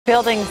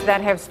Buildings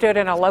that have stood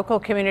in a local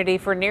community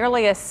for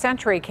nearly a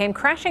century came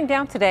crashing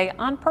down today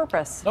on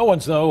purpose. No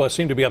one's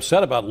seem to be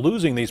upset about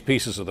losing these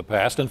pieces of the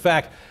past. In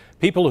fact,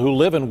 people who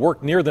live and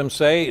work near them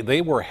say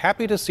they were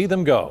happy to see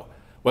them go.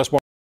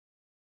 Westmore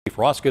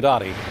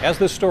Guidotti has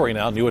this story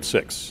now, new at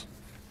 6.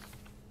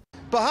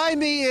 Behind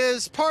me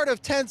is part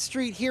of 10th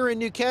Street here in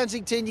New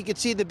Kensington. You can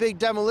see the big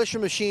demolition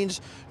machines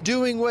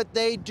doing what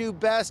they do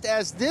best,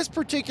 as this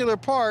particular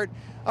part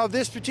of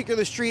this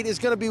particular street is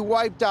going to be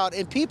wiped out.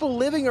 And people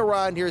living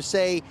around here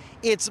say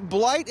it's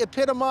blight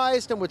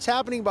epitomized, and what's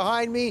happening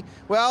behind me,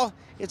 well,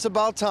 it's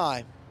about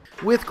time.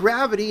 With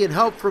gravity and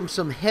help from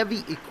some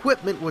heavy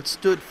equipment, what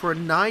stood for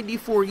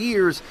 94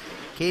 years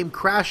came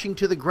crashing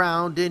to the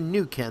ground in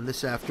New Ken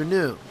this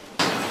afternoon.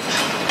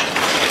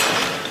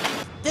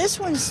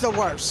 This one's the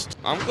worst.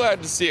 I'm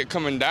glad to see it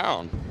coming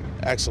down.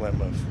 Excellent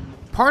move.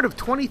 Part of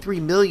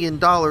 $23 million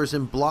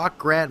in block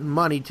grant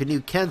money to New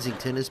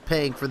Kensington is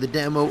paying for the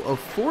demo of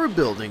 4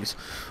 buildings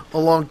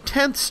along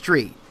 10th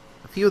Street.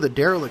 A few of the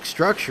derelict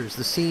structures,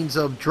 the scenes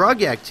of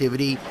drug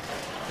activity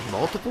and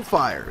multiple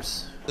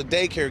fires. The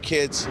daycare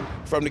kids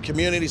from the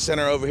community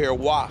center over here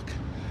walk.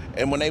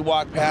 And when they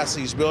walk past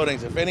these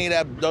buildings, if any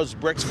of those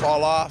bricks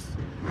fall off,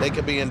 they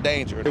could be in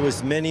danger. There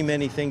was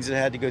many things that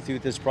had to go through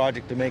this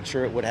project to make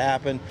sure it would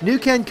happen. New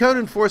Ken Code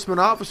Enforcement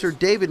Officer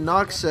David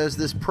Knox says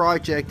this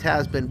project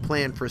has been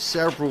planned for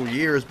several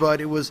years,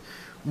 but it was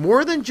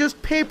more than just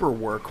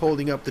paperwork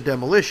holding up the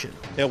demolition.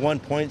 At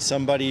one point,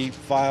 somebody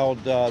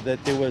filed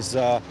that there was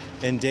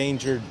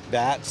endangered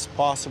bats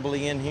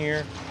possibly in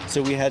here,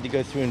 so we had to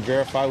go through and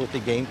verify with the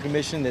Game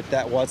Commission that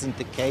that wasn't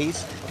the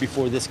case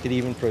before this could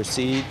even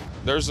proceed.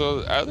 There's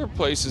other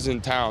places in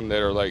town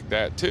that are like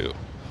that too,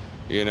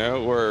 you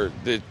know, where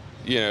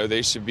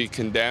they should be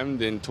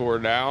condemned and tore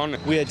down.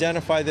 We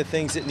identify the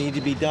things that need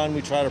to be done.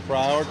 We try to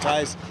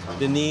prioritize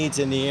the needs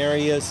in the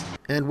areas.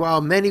 And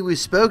while many we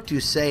spoke to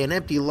say an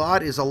empty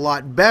lot is a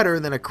lot better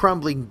than a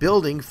crumbling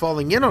building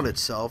falling in on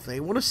itself, they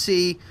want to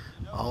see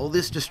all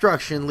this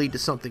destruction lead to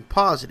something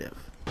positive.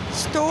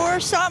 Store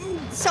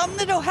something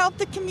that'll help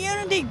the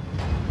community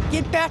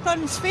get back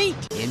on its feet.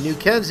 In New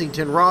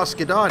Kensington,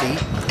 Guidotti,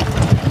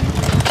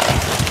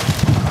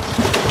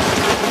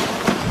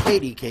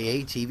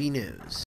 KDKA-TV News.